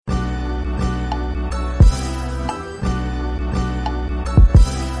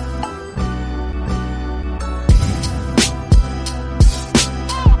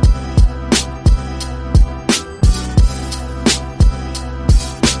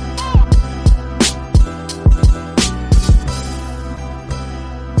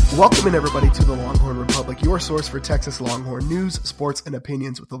Welcome in, everybody, to the Longhorn Republic, your source for Texas Longhorn news, sports, and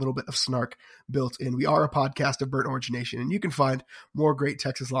opinions with a little bit of snark built in. We are a podcast of Burnt Orange Nation, and you can find more great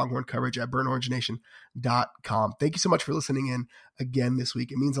Texas Longhorn coverage at burntorangenation.com. Thank you so much for listening in again this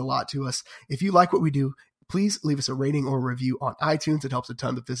week. It means a lot to us. If you like what we do, please leave us a rating or review on iTunes. It helps a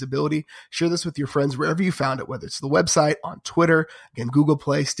ton with visibility. Share this with your friends wherever you found it, whether it's the website, on Twitter, again, Google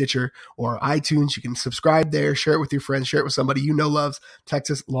Play, Stitcher, or iTunes. You can subscribe there, share it with your friends, share it with somebody you know loves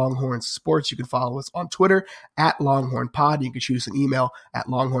Texas Longhorns sports. You can follow us on Twitter at LonghornPod. You can shoot us an email at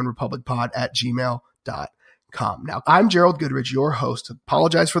longhornrepublicpod@gmail.com. Now, I'm Gerald Goodrich, your host.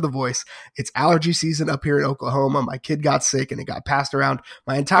 Apologize for the voice. It's allergy season up here in Oklahoma. My kid got sick and it got passed around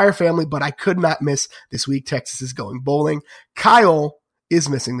my entire family, but I could not miss this week. Texas is going bowling. Kyle is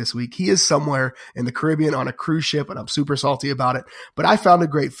missing this week. He is somewhere in the Caribbean on a cruise ship, and I'm super salty about it. But I found a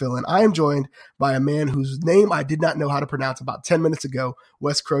great fill-in. I am joined by a man whose name I did not know how to pronounce about 10 minutes ago,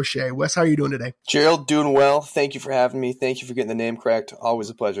 Wes Crochet. Wes, how are you doing today? Gerald, doing well. Thank you for having me. Thank you for getting the name correct. Always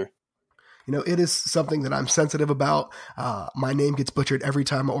a pleasure. You know, it is something that I'm sensitive about. My name gets butchered every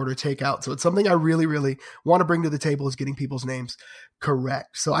time I order takeout. So it's something I really, really want to bring to the table, is getting people's names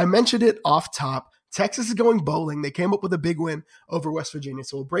correct. So I mentioned it off top. Texas is going bowling. They came up with a big win over West Virginia.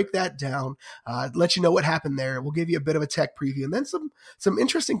 So we'll break that down, let you know what happened there. We'll give you a bit of a tech preview, and then some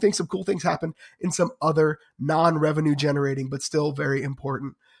interesting things, some cool things happen in some other non-revenue generating, but still very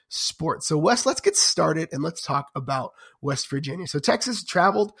important sports. So Wes, let's get started and let's talk about West Virginia. So Texas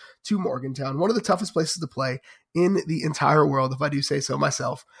traveled to Morgantown, one of the toughest places to play in the entire world, if I do say so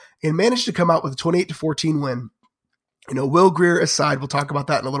myself, and managed to come out with a 28-14 win. You know, Will Grier aside, we'll talk about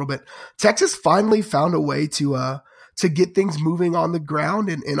that in a little bit. Texas finally found a way to get things moving on the ground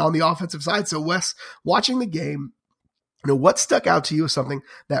and on the offensive side. So Wes, watching the game, you know, what stuck out to you as something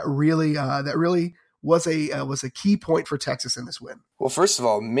that really was a key point for Texas in this win? Well, first of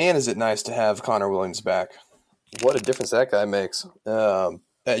all, man, is it nice to have Connor Williams back. What a difference that guy makes.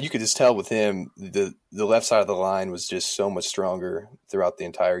 You could just tell with him, the left side of the line was just so much stronger throughout the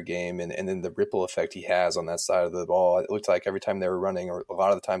entire game, and then the ripple effect he has on that side of the ball. It looked like every time they were running, or a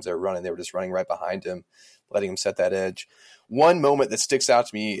lot of the times they were just running right behind him, letting him set that edge. One moment that sticks out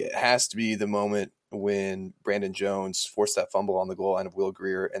to me has to be the moment when Brandon Jones forced that fumble on the goal line of Will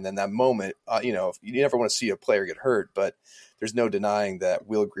Grier. And then that moment, you never want to see a player get hurt, but there's no denying that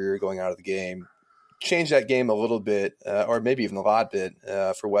Will Grier going out of the game changed that game a little bit, or maybe even a lot bit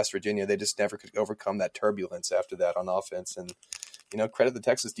for West Virginia. They just never could overcome that turbulence after that on offense. And, credit the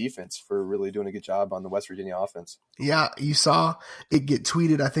Texas defense for really doing a good job on the West Virginia offense. Yeah, you saw it get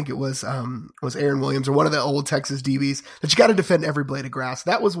tweeted. I think it was Aaron Williams or one of the old Texas DBs that you got to defend every blade of grass.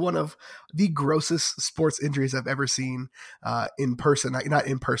 That was one of the grossest sports injuries I've ever seen in person. Not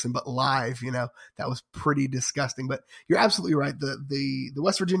in person, but live. You know, that was pretty disgusting. But you're absolutely right. The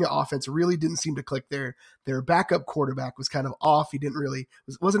West Virginia offense really didn't seem to click. Their backup quarterback was kind of off. He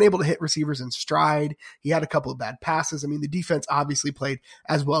wasn't able to hit receivers in stride. He had a couple of bad passes. I mean, the defense obviously played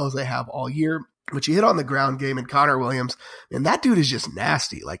as well as they have all year. But you hit on the ground game and Connor Williams, and that dude is just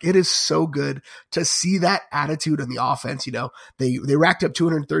nasty. Like, it is so good to see that attitude on the offense. You know, they racked up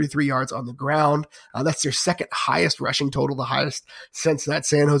 233 yards on the ground. That's their second highest rushing total, the highest since that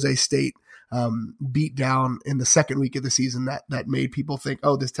San Jose State beat down in the second week of the season that made people think,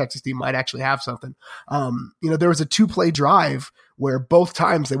 oh, this Texas team might actually have something. There was a 2-play drive where both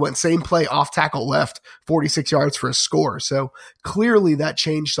times they went same play, off tackle left, 46 yards for a score. So clearly that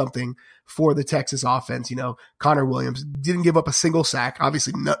changed something for the Texas offense. You know, Connor Williams didn't give up a single sack.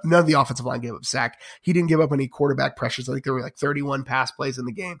 Obviously, none of the offensive line gave up a sack. He didn't give up any quarterback pressures. I think there were like 31 pass plays in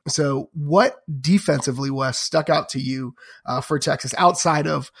the game. So what defensively, Wes, stuck out to you for Texas outside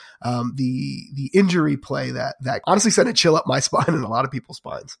of the injury play that honestly sent a chill up my spine and a lot of people's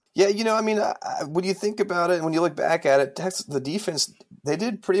spines? Yeah, when you think about it, when you look back at it, Texas, the defense, they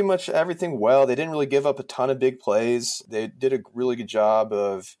did pretty much everything well. They didn't really give up a ton of big plays. They did a really good job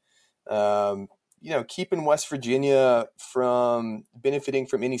of keeping West Virginia from benefiting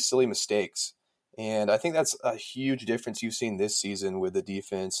from any silly mistakes. And I think that's a huge difference you've seen this season with the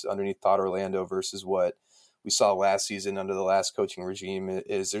defense underneath Todd Orlando versus what we saw last season under the last coaching regime.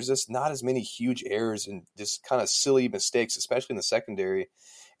 Is there's just not as many huge errors and just kind of silly mistakes, especially in the secondary.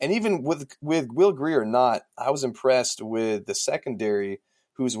 And even with Will Grier or not, I was impressed with the secondary,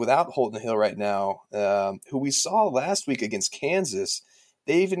 who's without Holton Hill right now, who we saw last week against Kansas.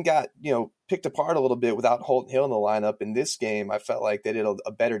 They even got, picked apart a little bit without Holton Hill in the lineup. In this game, I felt like they did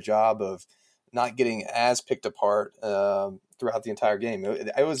a better job of not getting as picked apart throughout the entire game.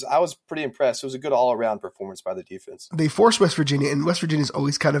 I was pretty impressed. It was a good all-around performance by the defense. They forced West Virginia, and West Virginia's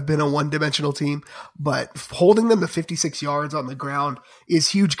always kind of been a one-dimensional team, but holding them to 56 yards on the ground is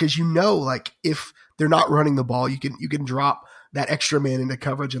huge because like if they're not running the ball, you can drop that extra man into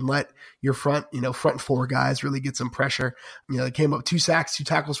coverage and let your front four guys really get some pressure. They came up 2 sacks, 2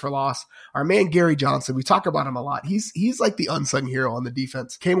 tackles for loss. Our man, Gary Johnson, we talk about him a lot. He's like the unsung hero on the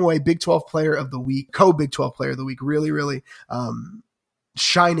defense. Came away Big 12 player of the week, co-Big 12 player of the week. Really, really,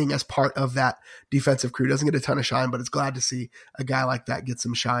 shining as part of that defensive crew. Doesn't get a ton of shine, but it's glad to see a guy like that get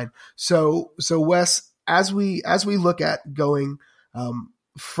some shine. So Wes, as we look at going,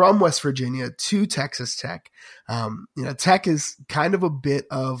 from West Virginia to Texas Tech. Tech is kind of a bit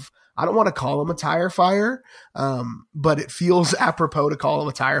of, I don't want to call them a tire fire, but it feels apropos to call them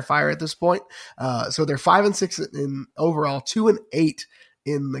a tire fire at this point. So they're 5-6 in overall, 2-8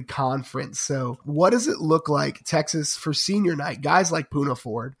 in the conference. So what does it look like, Texas, for senior night? Guys like Poona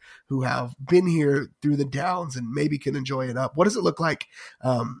Ford, who have been here through the downs and maybe can enjoy it up. What does it look like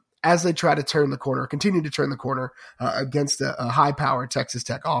as they try to continue to turn the corner against a high-powered Texas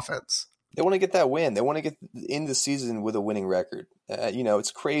Tech offense? They want to get that win. They want to get in the season with a winning record.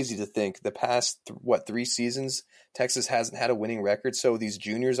 It's crazy to think the past, 3 seasons, Texas hasn't had a winning record. So these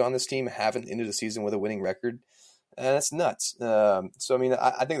juniors on this team haven't ended the season with a winning record. That's nuts. I think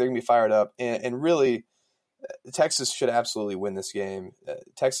they're going to be fired up. And really, Texas should absolutely win this game.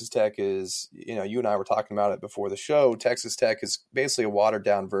 Texas Tech is, you and I were talking about it before the show. Texas Tech is basically a watered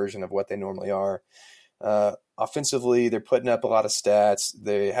down version of what they normally are. Offensively, they're putting up a lot of stats.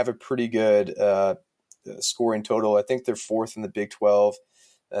 They have a pretty good scoring total. I think they're 4th in the Big 12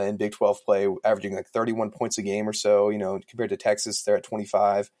 in Big 12 play, averaging like 31 points a game or so. Compared to Texas, they're at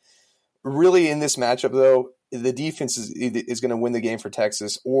 25. Really, in this matchup, though, the defense is going to win the game for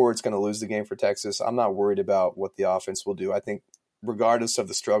Texas, or it's going to lose the game for Texas. I'm not worried about what the offense will do. I think regardless of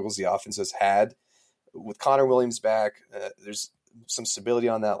the struggles the offense has had, with Connor Williams back, there's some stability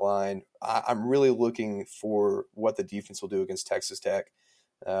on that line. I'm really looking for what the defense will do against Texas Tech.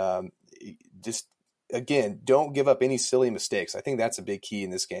 Just, again, don't give up any silly mistakes. I think that's a big key in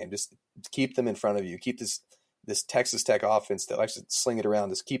this game. Just keep them in front of you. Keep this Texas Tech offense that likes to sling it around.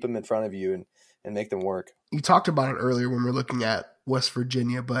 Just keep them in front of you and make them work. You talked about it earlier when we were looking at West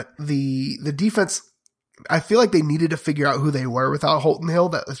Virginia, but the defense, I feel like they needed to figure out who they were without Holton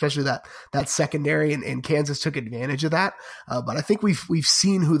Hill, especially that secondary, and Kansas took advantage of that. But I think we've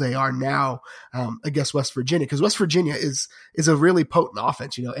seen who they are now against West Virginia, because West Virginia is a really potent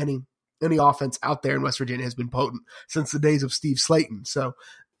offense. Any offense out there in West Virginia has been potent since the days of Steve Slayton. So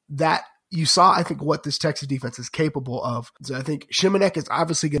that you saw, I think, what this Texas defense is capable of. So I think Shimanek is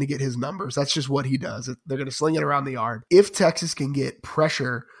obviously going to get his numbers. That's just what he does. They're going to sling it around the yard. If Texas can get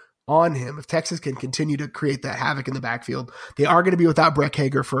pressure on him, if Texas can continue to create that havoc in the backfield, they are going to be without Breck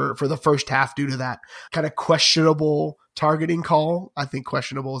Hager for the first half due to that kind of questionable targeting call. I think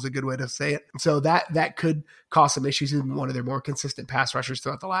questionable is a good way to say it. So that could cause some issues in one of their more consistent pass rushers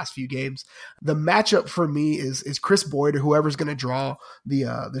throughout the last few games. The matchup for me is Chris Boyd, or whoever's going to draw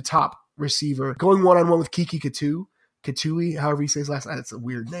the top receiver, going one-on-one with Kiki Katui, however you say his last name. It's a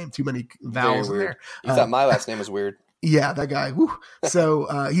weird name. Too many vowels in there. You thought my last name was weird. Yeah, that guy. Woo.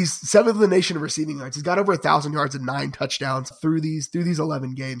 So he's 7th in the nation in receiving yards. He's got over 1,000 yards and 9 touchdowns through these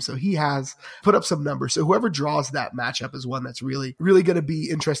 11 games. So he has put up some numbers. So whoever draws that matchup is one that's really, really going to be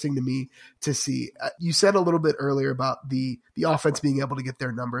interesting to me to see. You said a little bit earlier about the offense being able to get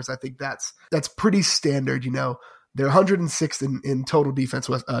their numbers. I think that's pretty standard. They're 106th in total defense.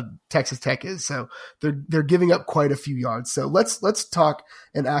 Texas Tech is, so they're giving up quite a few yards. So let's talk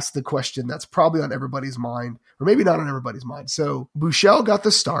and ask the question that's probably on everybody's mind, or maybe not on everybody's mind. So Buechele got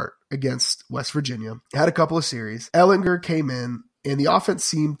the start against West Virginia, had a couple of series. Ehlinger came in, and the offense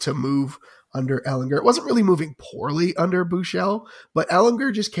seemed to move under Ehlinger. It wasn't really moving poorly under Buechele, but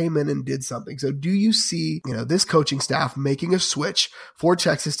Ehlinger just came in and did something. So do you see, this coaching staff making a switch for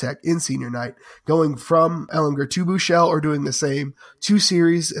Texas Tech in senior night, going from Ehlinger to Buechele, or doing the same 2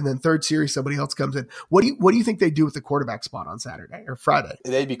 series and then 3rd series somebody else comes in? What do you think they do with the quarterback spot on Saturday or Friday?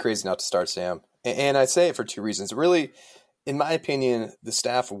 They'd be crazy not to start Sam. And I say it for 2 reasons. Really, in my opinion, the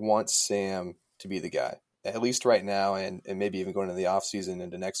staff wants Sam to be the guy, at least right now, and maybe even going into the offseason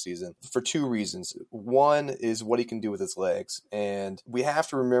into next season, for 2 reasons. One is what he can do with his legs. And we have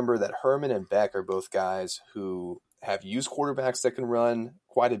to remember that Herman and Beck are both guys who have used quarterbacks that can run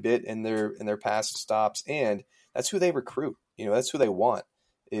quite a bit in their pass stops, and that's who they recruit. That's who they want.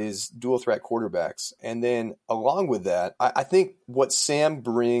 is dual threat quarterbacks. And then along with that, I think what Sam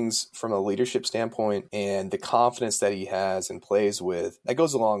brings from a leadership standpoint and the confidence that he has and plays with, that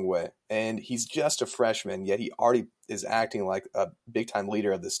goes a long way. And he's just a freshman, yet he already is acting like a big-time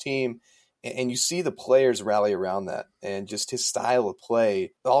leader of this team. And you see the players rally around that, and just his style of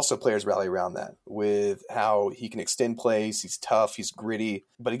play. Also, players rally around that with how he can extend plays. He's tough. He's gritty.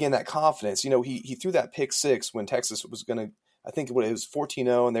 But again, that confidence. He threw that pick six when Texas was going to. I think it was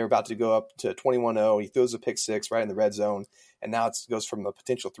 14-0, and they were about to go up to 21-0. He throws a pick six right in the red zone, and now it goes from a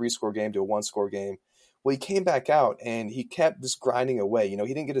potential 3-score game to a 1-score game. Well, he came back out, and he kept just grinding away. He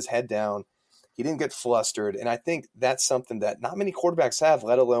didn't get his head down. He didn't get flustered, and I think that's something that not many quarterbacks have,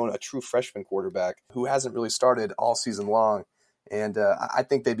 let alone a true freshman quarterback who hasn't really started all season long. And I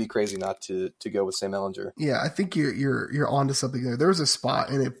think they'd be crazy not to go with Sam Ehlinger. Yeah, I think you're onto something there. There was a spot,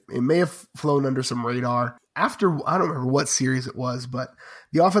 and it may have flown under some radar. After, I don't remember what series it was, but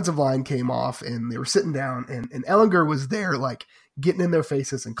the offensive line came off, and they were sitting down, and Ehlinger was there, like, getting in their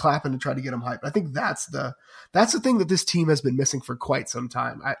faces and clapping to try to get them hyped. I think that's the thing that this team has been missing for quite some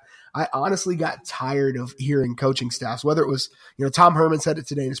time. I honestly got tired of hearing coaching staffs, whether it was, Tom Herman said it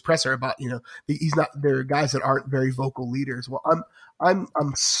today in his presser about, there are guys that aren't very vocal leaders. Well,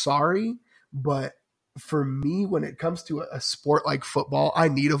 I'm sorry, but for me, when it comes to a sport like football, I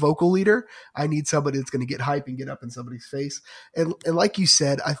need a vocal leader. I need somebody that's going to get hype and get up in somebody's face. And like you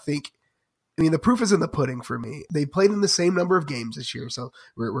said, the proof is in the pudding for me. They played in the same number of games this year, so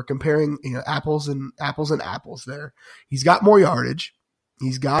we're comparing, apples and apples there. He's got more yardage.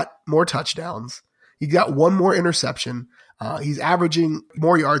 He's got more touchdowns. He got one more interception. He's averaging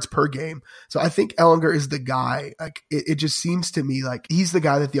more yards per game. So I think Ehlinger is the guy. Like it just seems to me like he's the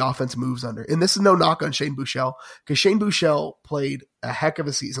guy that the offense moves under. And this is no knock on Shane Buechele, because Shane Buechele played a heck of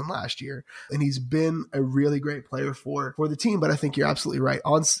a season last year, and he's been a really great player for the team. But I think you're absolutely right.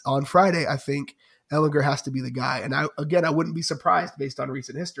 On Friday, I think Ehlinger has to be the guy. And I wouldn't be surprised based on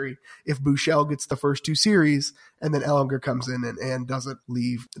recent history if Buechele gets the first two series and then Ehlinger comes in and doesn't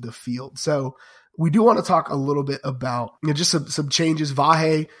leave the field. So we do want to talk a little bit about just some changes.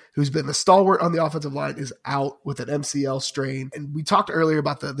 Vahe, who's been the stalwart on the offensive line, is out with an MCL strain. And we talked earlier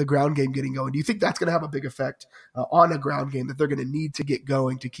about the ground game getting going. Do you think that's going to have a big effect on a ground game that they're going to need to get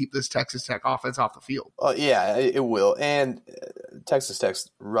going to keep this Texas Tech offense off the field? Yeah, it will. And Texas Tech's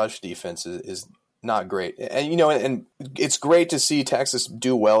rush defense is not great. And, and it's great to see Texas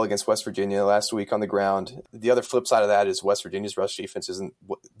do well against West Virginia last week on the ground. The other flip side of that is West Virginia's rush defense isn't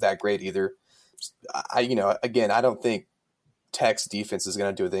that great either. I don't think Tech's defense is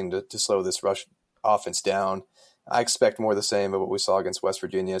going to do a thing to slow this rush offense down. I expect more of the same of what we saw against West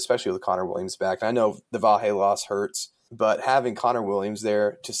Virginia, especially with Connor Williams back. And I know the Vahe loss hurts, but having Connor Williams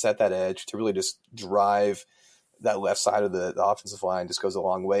there to set that edge, to really just drive that left side of the offensive line just goes a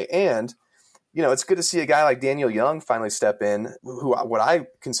long way. And, it's good to see a guy like Daniel Young finally step in, what I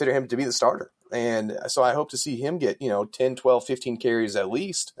consider him to be the starter. And so I hope to see him get, 10, 12, 15 carries at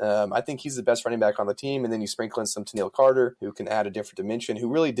least. I think he's the best running back on the team. And then you sprinkle in some Tennille Carter, who can add a different dimension, who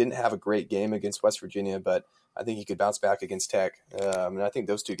really didn't have a great game against West Virginia, but I think he could bounce back against Tech. And I think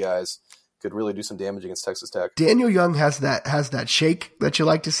those two guys could really do some damage against Texas Tech. Daniel Young has that shake that you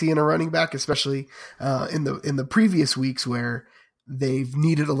like to see in a running back, especially in the previous weeks where they've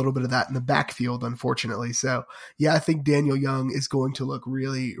needed a little bit of that in the backfield, unfortunately. So, yeah, I think Daniel Young is going to look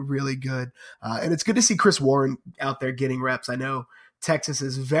really, really good. And it's good to see Chris Warren out there getting reps. I know Texas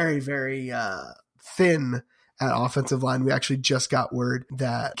is very, very thin at offensive line. We actually just got word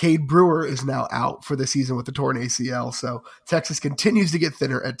that Cade Brewer is now out for the season with the torn ACL. So Texas continues to get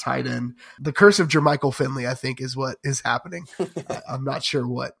thinner at tight end. The curse of Jermichael Finley, I think, is what is happening. I'm not sure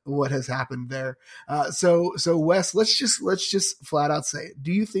what has happened there. So Wes, let's just flat out say it.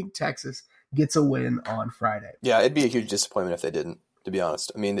 Do you think Texas gets a win on Friday? Yeah, it'd be a huge disappointment if they didn't, to be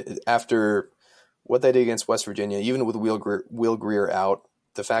honest. I mean, after what they did against West Virginia, even with Will Grier out,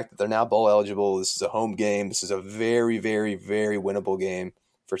 the fact that they're now bowl eligible, this is a home game. This is a very, very, very winnable game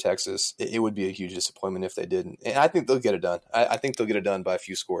for Texas. It would be a huge disappointment if they didn't. And I think they'll get it done. I think they'll get it done by a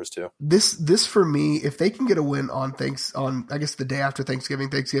few scores too. This for me, if they can get a win on I guess the day after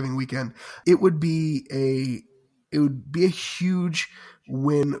Thanksgiving weekend, it would be a huge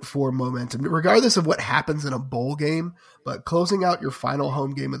win for momentum, regardless of what happens in a bowl game. But closing out your final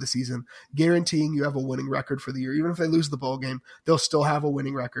home game of the season, guaranteeing you have a winning record for the year. Even if they lose the bowl game, they'll still have a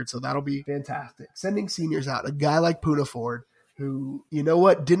winning record. So that'll be fantastic. Sending seniors out, a guy like Poona Ford, who,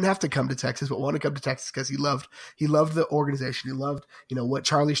 didn't have to come to Texas, but wanted to come to Texas because he loved the organization. He loved, what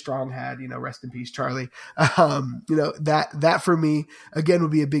Charlie Strong had, rest in peace, Charlie. That for me, again,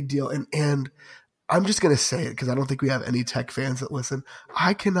 would be a big deal. And I'm just going to say it because I don't think we have any Tech fans that listen.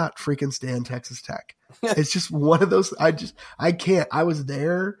 I cannot freaking stand Texas Tech. It's just one of those. I can't. I was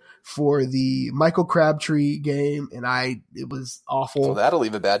there for the Michael Crabtree game, and it was awful. Well, that'll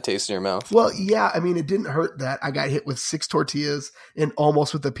leave a bad taste in your mouth. Well, yeah. I mean, it didn't hurt that I got hit with 6 tortillas and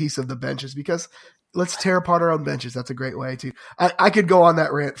almost with a piece of the benches because let's tear apart our own benches. That's a great way to. I could go on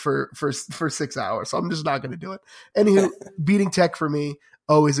that rant for 6 hours, so I'm just not going to do it. Anywho, beating Tech for me,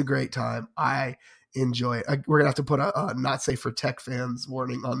 always a great time. I enjoy it. We're going to have to put a not safe for Tech fans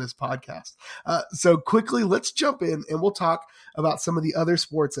warning on this podcast. So quickly, let's jump in and we'll talk about some of the other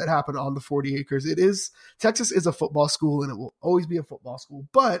sports that happen on the 40 acres. Texas is a football school and it will always be a football school,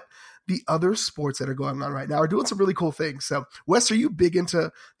 but the other sports that are going on right now are doing some really cool things. So Wes, are you big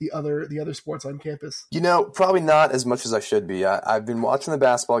into the other sports on campus? Probably not as much as I should be. I've been watching the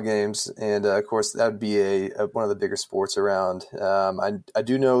basketball games, and of course that would be one of the bigger sports around. I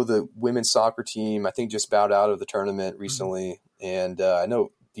do know the women's soccer team, I think, just bowed out of the tournament recently, and I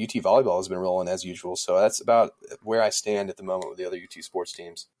know the UT volleyball has been rolling as usual. So that's about where I stand at the moment with the other UT sports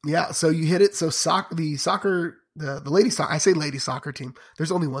teams. Yeah, so you hit it. So the lady soccer, I say lady soccer team.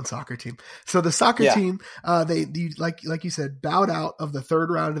 There's only one soccer team. So the soccer team, they like you said, bowed out of the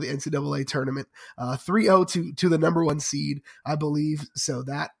third round of the NCAA tournament, 3-0 to the number 1 seed, I believe. So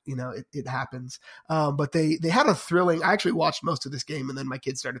that, it happens. But they had a thrilling, I actually watched most of this game and then my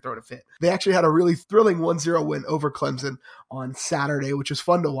kids started throwing a fit. They actually had a really thrilling 1-0 win over Clemson on Saturday, which was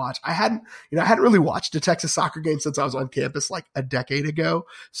fun to watch. I hadn't really watched a Texas soccer game since I was on campus like a decade ago.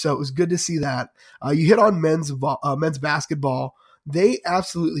 So it was good to see that. You hit on men's basketball. They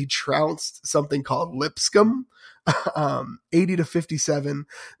absolutely trounced something called Lipscomb, 80-57.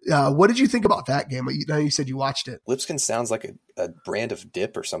 What did you think about that game? You said you watched it. Lipscomb sounds like a brand of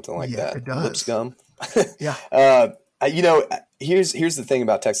dip or something like that. It does. Lipscomb. Yeah. Here's the thing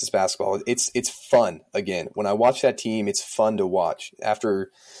about Texas basketball. It's fun. Again, when I watch that team, it's fun to watch.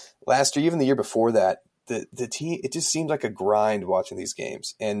 After last year, even the year before that, the team, it just seemed like a grind watching these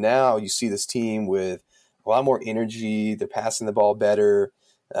games. And now you see this team with a lot more energy. They're passing the ball better.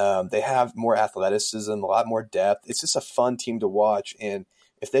 They have more athleticism, a lot more depth. It's just a fun team to watch. And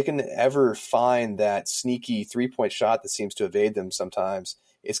if they can ever find that sneaky 3-point shot that seems to evade them sometimes,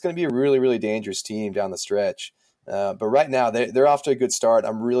 it's going to be a really, really dangerous team down the stretch. But right now, they're off to a good start.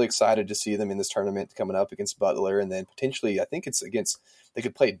 I'm really excited to see them in this tournament coming up against Butler. And then potentially, I think it's they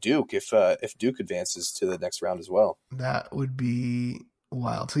could play Duke if Duke advances to the next round as well. That would be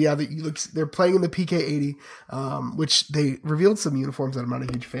wild. So yeah, they're playing in the PK80, which they revealed some uniforms that I'm not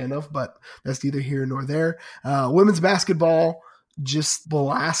a huge fan of, but that's neither here nor there. Women's basketball just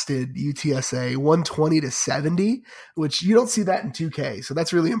blasted UTSA 120-70, which you don't see that in 2K. So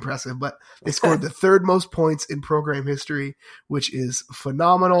that's really impressive, but they scored the 3rd most points in program history, which is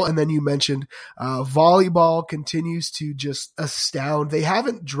phenomenal. And then you mentioned volleyball continues to just astound. They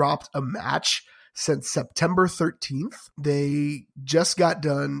haven't dropped a match since September 13th. They just got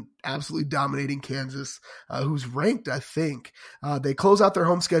done absolutely dominating Kansas, who's ranked, I think. They close out their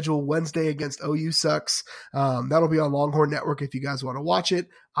home schedule Wednesday against OU Sucks. That'll be on Longhorn Network if you guys want to watch it.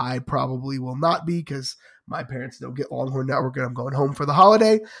 I probably will not be because my parents don't get Longhorn Network and I'm going home for the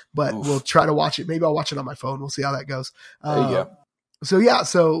holiday, but we'll try to watch it. Maybe I'll watch it on my phone. We'll see how that goes. There you go.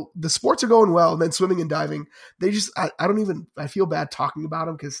 So the sports are going well, and then swimming and diving. They just, I feel bad talking about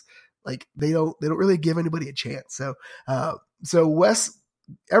them because like they don't really give anybody a chance. So Wes,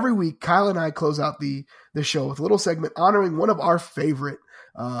 every week Kyle and I close out the show with a little segment honoring one of our favorite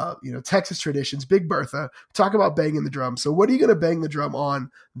Texas traditions, Big Bertha. Talk about banging the drum. So what are you going to bang the drum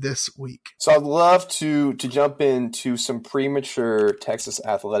on this week? So I'd love to jump into some premature Texas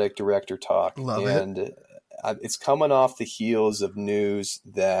athletic director talk. It's coming off the heels of news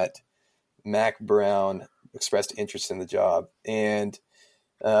that Mack Brown expressed interest in the job. And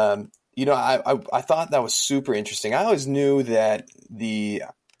I thought that was super interesting. I always knew that the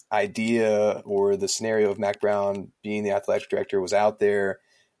idea or the scenario of Mack Brown being the athletic director was out there.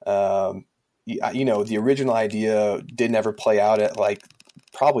 The original idea didn't ever play out at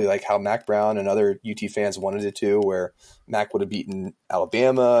probably how Mack Brown and other UT fans wanted it to, where Mack would have beaten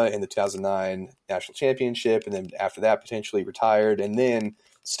Alabama in the 2009 national championship. And then after that, potentially retired and then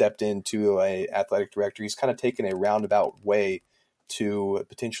stepped into a athletic director. He's kind of taken a roundabout way to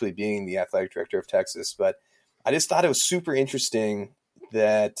potentially being the athletic director of Texas. But I just thought it was super interesting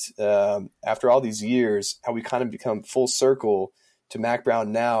that after all these years, how we kind of become full circle to Mack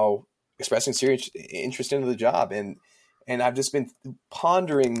Brown now expressing serious interest into the job. And I've just been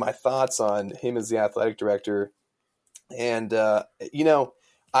pondering my thoughts on him as the athletic director. And,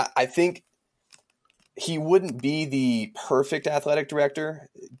 I think he wouldn't be the perfect athletic director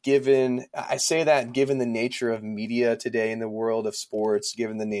given the nature of media today in the world of sports,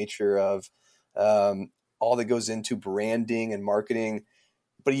 given the nature of all that goes into branding and marketing,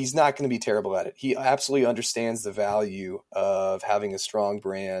 but he's not going to be terrible at it. He absolutely understands the value of having a strong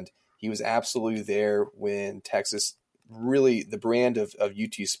brand. He was absolutely there when Texas really, the brand of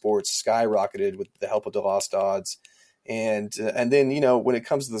UT Sports skyrocketed with the help of the Lost Odds. And then, when it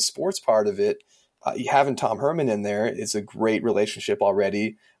comes to the sports part of it, having Tom Herman in there is a great relationship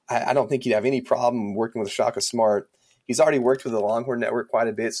already. I don't think he'd have any problem working with Shaka Smart. He's already worked with the Longhorn Network quite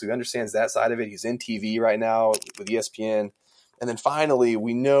a bit, so he understands that side of it. He's in TV right now with ESPN. And then finally,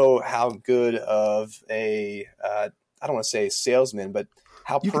 we know how good of I don't want to say salesman, but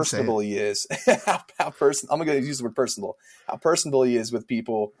how personable he is. I'm going to use the word personable. How personable he is with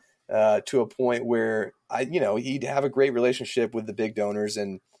people to a point where he'd have a great relationship with the big donors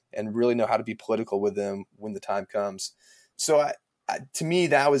and really know how to be political with them when the time comes. So to me,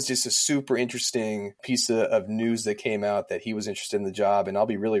 that was just a super interesting piece of news that came out that he was interested in the job. And I'll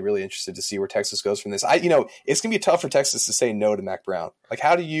be really, really interested to see where Texas goes from this. It's going to be tough for Texas to say no to Mack Brown. Like,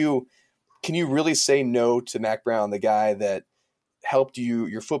 can you really say no to Mack Brown, the guy that helped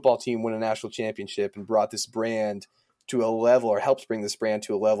your football team win a national championship and brought this brand to a level, or helps bring this brand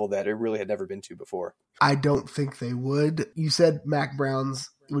to a level that it really had never been to before? I don't think they would. You said Mack Brown's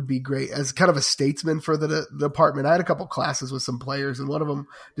would be great as kind of a statesman for the department. I had a couple classes with some players, and one of them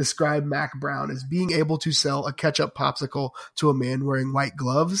described Mack Brown as being able to sell a ketchup popsicle to a man wearing white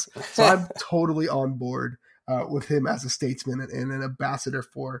gloves. So I'm totally on board with him as a statesman and an ambassador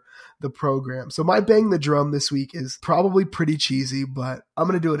for the program. So my bang the drum this week is probably pretty cheesy, but I'm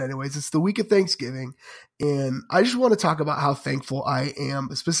going to do it anyways. It's the week of Thanksgiving, and I just want to talk about how thankful I am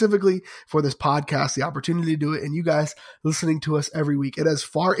specifically for this podcast, the opportunity to do it, and you guys listening to us every week. It has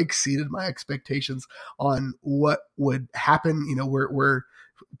far exceeded my expectations on what would happen. We're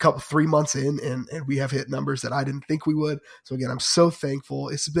 3 months in, and we have hit numbers that I didn't think we would. So again, I'm so thankful.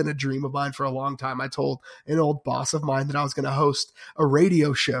 It's been a dream of mine for a long time. I told an old boss of mine that I was going to host a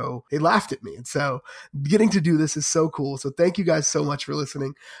radio show. They laughed at me. And so getting to do this is so cool. So thank you guys so much for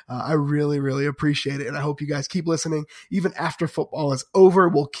listening. I really, really appreciate it. And I hope you guys keep listening. Even after football is over,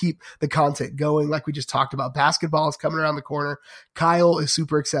 we'll keep the content going. Like we just talked about, basketball is coming around the corner. Kyle is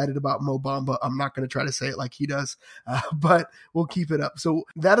super excited about Mo Bamba. I'm not going to try to say it like he does, but we'll keep it up. So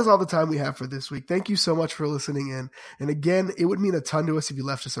that is all the time we have for this week. Thank you so much for listening in. And again, it would mean a ton to us if you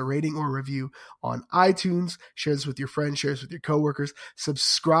left us a rating or a review on iTunes. Share this with your friends, share this with your coworkers.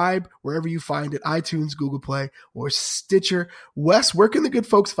 Subscribe wherever you find it, iTunes, Google Play, or Stitcher. Wes, where can the good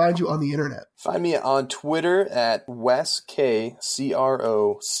folks find you on the internet? Find me on Twitter at Wes K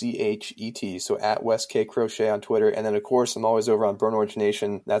Crochet. So at Wes K Crochet on Twitter. And then of course, I'm always over on Burn Orange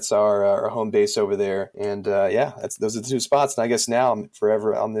Nation. That's our home base over there. And those are the two spots. And I guess now I'm forever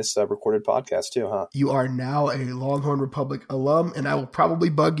on this recorded podcast too, huh? You are now a Longhorn Republic alum, and I will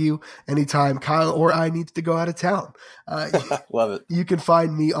probably bug you anytime Kyle or I need to go out of town. Love it. You can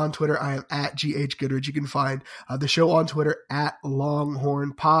find me on Twitter. I am at GH Goodrich. You can find the show on Twitter at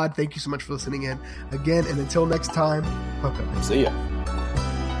Longhorn Pod. Thank you so much for listening in again. And until next time, welcome. See ya.